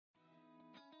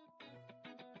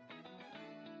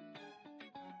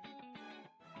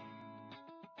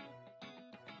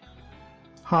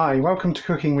Hi, welcome to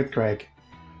Cooking with Greg.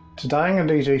 Today I'm going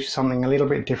to do something a little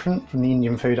bit different from the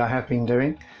Indian food I have been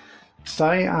doing.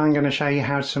 Today I'm going to show you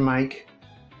how to make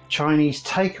Chinese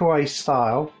takeaway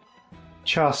style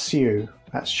Char Siu.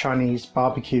 That's Chinese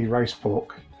barbecue roast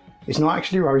pork. It's not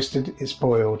actually roasted, it's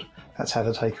boiled. That's how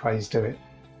the takeaways do it.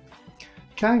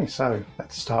 Okay, so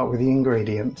let's start with the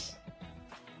ingredients.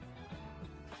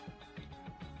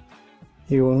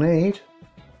 You will need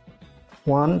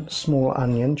 1 small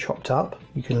onion chopped up,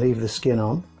 you can leave the skin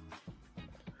on.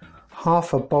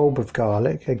 Half a bulb of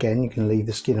garlic, again you can leave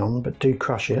the skin on but do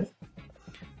crush it.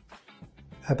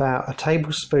 About a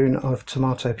tablespoon of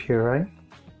tomato puree.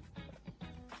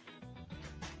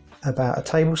 About a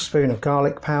tablespoon of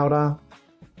garlic powder.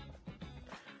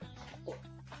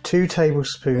 2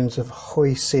 tablespoons of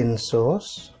hoisin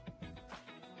sauce.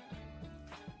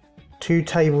 2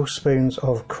 tablespoons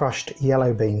of crushed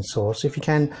yellow bean sauce. If you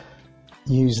can,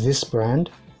 use this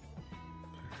brand.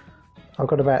 I've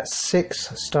got about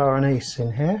 6 star anise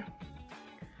in here.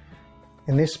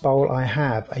 In this bowl I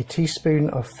have a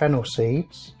teaspoon of fennel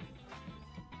seeds,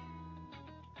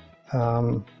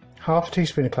 half a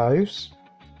teaspoon of cloves,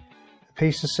 a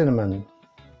piece of cinnamon.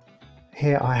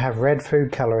 Here I have red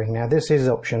food colouring. Now this is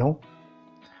optional.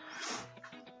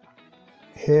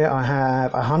 Here I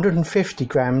have 150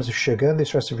 grams of sugar.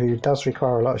 This recipe does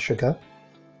require a lot of sugar.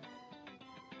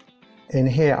 In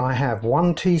here I have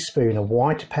 1 teaspoon of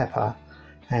white pepper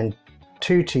and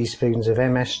 2 teaspoons of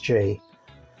MSG.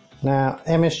 Now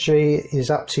MSG is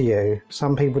up to you.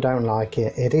 Some people don't like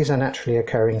it. It is a naturally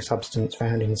occurring substance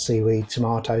found in seaweed,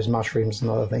 tomatoes, mushrooms and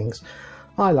other things.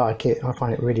 I like it. I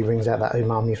find it really brings out that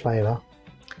umami flavour.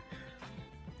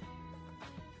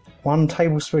 1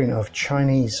 tablespoon of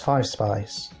Chinese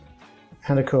 5-spice.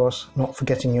 And of course, not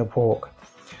forgetting your pork.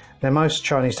 Now most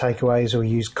Chinese takeaways will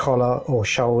use collar or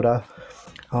shoulder.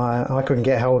 I couldn't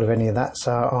get hold of any of that,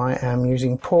 so I am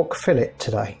using pork fillet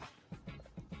today.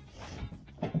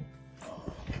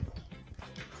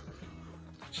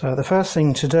 So the first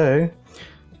thing to do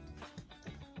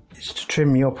is to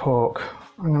trim your pork.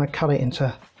 I'm going to cut it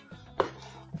into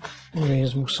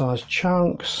reasonable sized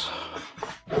chunks.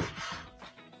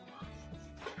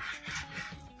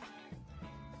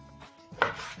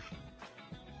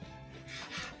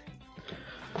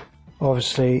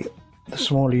 Obviously, the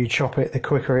smaller you chop it, the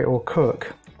quicker it will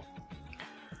cook.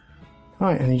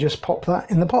 Right, and you just pop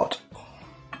that in the pot.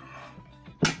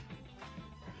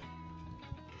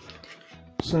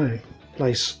 So,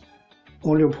 place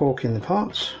all your pork in the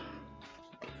pot,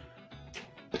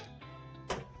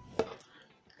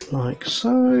 like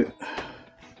so.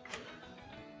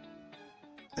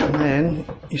 And then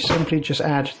you simply just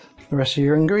add the rest of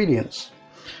your ingredients.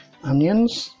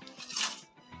 Onions.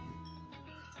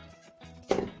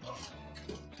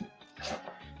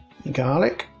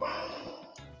 Garlic,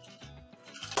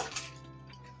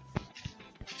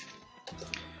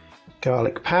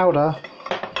 garlic powder,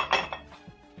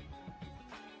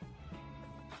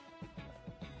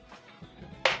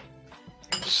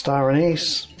 star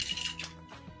anise,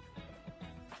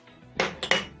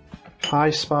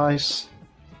 5-spice,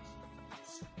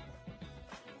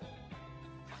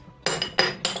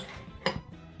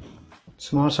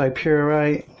 tomato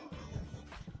puree.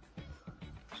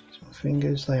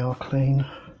 Fingers, they are clean.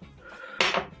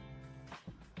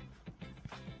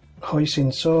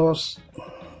 Hoisin sauce.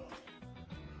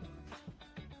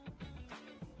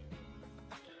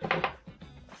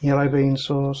 Yellow bean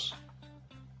sauce.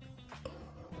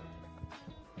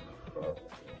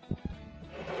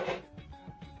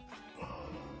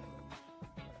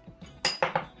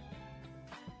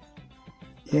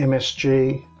 Your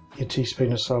MSG, your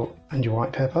teaspoon of salt and your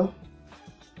white pepper.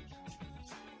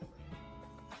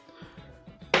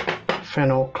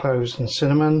 Fennel, cloves and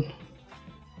cinnamon,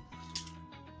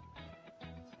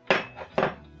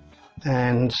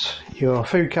 and your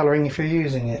food colouring if you're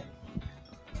using it,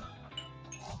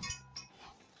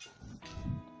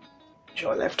 which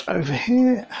I left over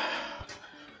here.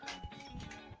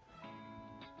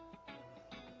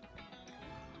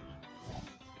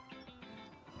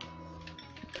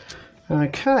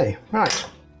 Okay, right.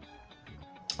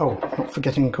 Oh, not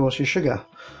forgetting of course your sugar.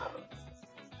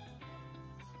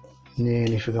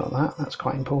 Nearly forgot that, that's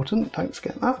quite important, don't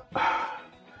forget that.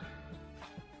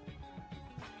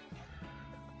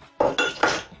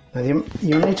 Now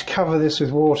you'll need to cover this with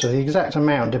water. The exact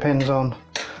amount depends on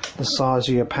the size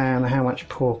of your pan, how much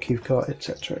pork you've got,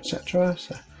 etc, etc.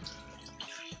 So,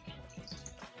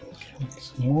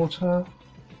 some water.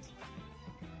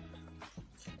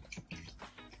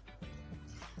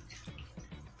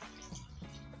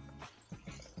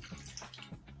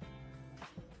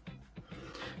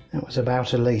 That was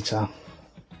about 1 litre.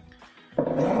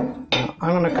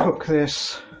 I'm going to cook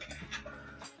this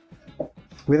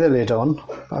with a lid on,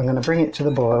 but I'm going to bring it to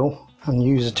the boil and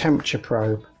use a temperature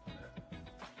probe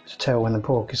to tell when the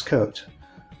pork is cooked.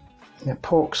 Now,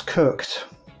 pork's cooked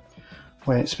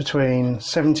when it's between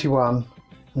 71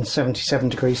 and 77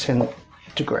 degrees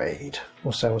centigrade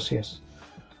or Celsius.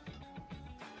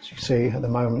 As you can see at the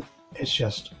moment it's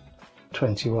just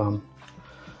 21.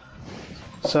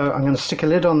 So I'm going to stick a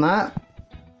lid on that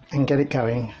and get it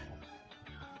going.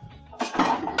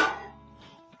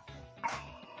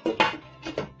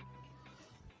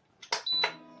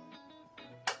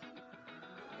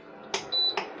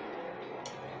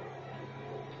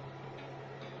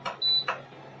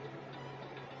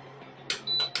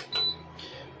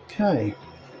 Okay,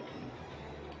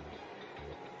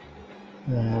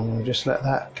 and we'll just let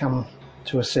that come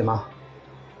to a simmer,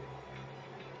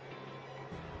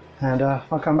 and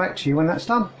I'll come back to you when that's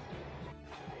done.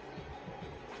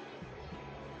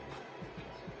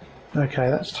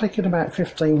 Okay, that's taken about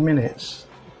 15 minutes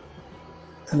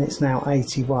and it's now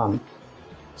 81,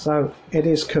 so it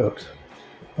is cooked.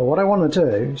 But what I want to do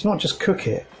is not just cook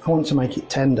it, I want to make it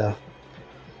tender.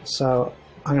 So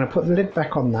I'm going to put the lid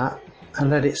back on that and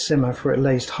let it simmer for at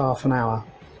least half an hour.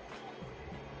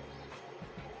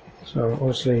 So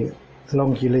obviously the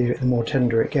longer you leave it, the more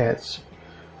tender it gets,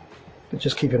 but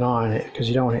just keep an eye on it because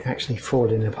you don't want it actually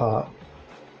falling apart.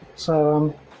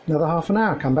 So another half an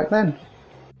hour, come back then.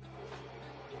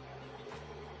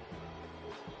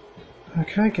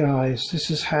 Okay guys, this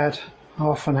has had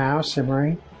half an hour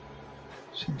simmering.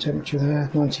 See the temperature there,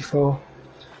 94.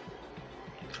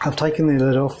 I've taken the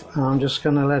lid off and I'm just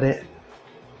going to let it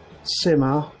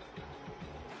simmer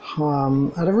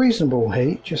at a reasonable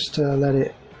heat, just to let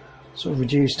it sort of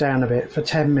reduce down a bit for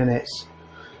 10 minutes,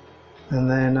 and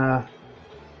then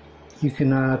you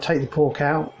can take the pork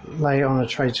out, lay it on a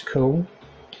tray to cool,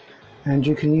 and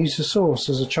you can use the sauce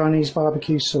as a Chinese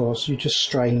barbecue sauce. You just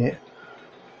strain it,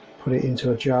 put it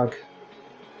into a jug.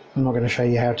 I'm not going to show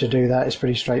you how to do that, it's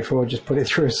pretty straightforward, just put it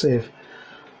through a sieve.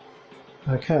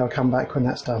 Okay, I'll come back when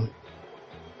that's done.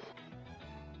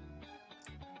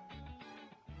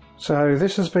 So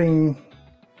this has been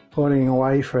boiling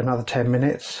away for another 10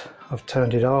 minutes. I've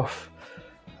turned it off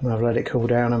and I've let it cool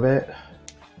down a bit.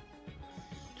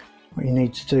 What you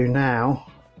need to do now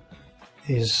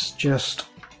is just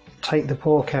take the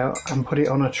pork out and put it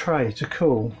on a tray to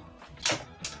cool.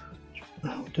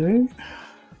 That'll do.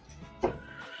 And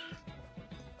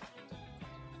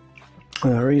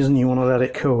the reason you want to let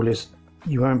it cool is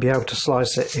you won't be able to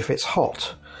slice it if it's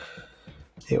hot.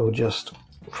 It will just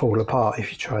fall apart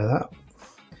if you try that.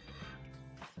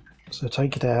 So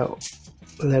take it out,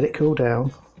 let it cool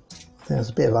down. I think there's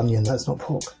a bit of onion, that's not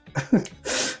pork.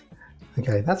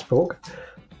 Okay, that's pork.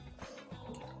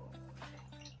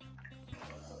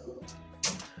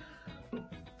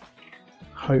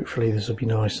 Hopefully this will be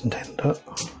nice and tender.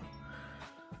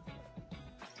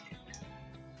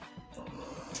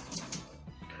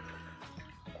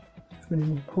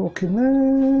 Putting the pork in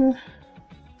there.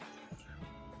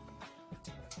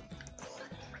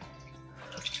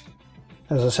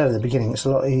 As I said at the beginning, it's a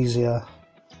lot easier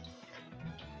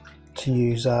to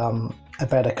use a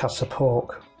better cut of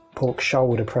pork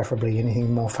shoulder preferably,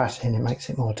 anything more fat in it makes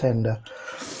it more tender.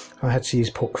 I had to use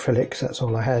pork fillet because that's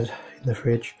all I had in the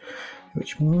fridge,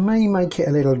 which may make it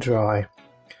a little dry,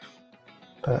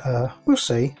 but we'll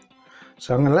see.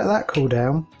 So I'm going to let that cool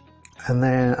down, and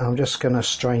then I'm just going to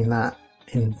strain that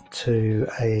into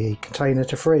a container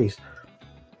to freeze.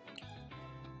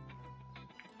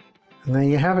 And there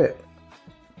you have it.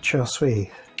 Char Siu,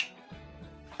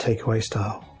 takeaway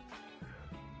style.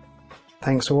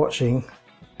 Thanks for watching.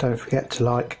 Don't forget to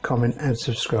like, comment and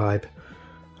subscribe.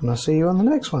 And I'll see you on the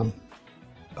next one.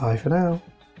 Bye for now.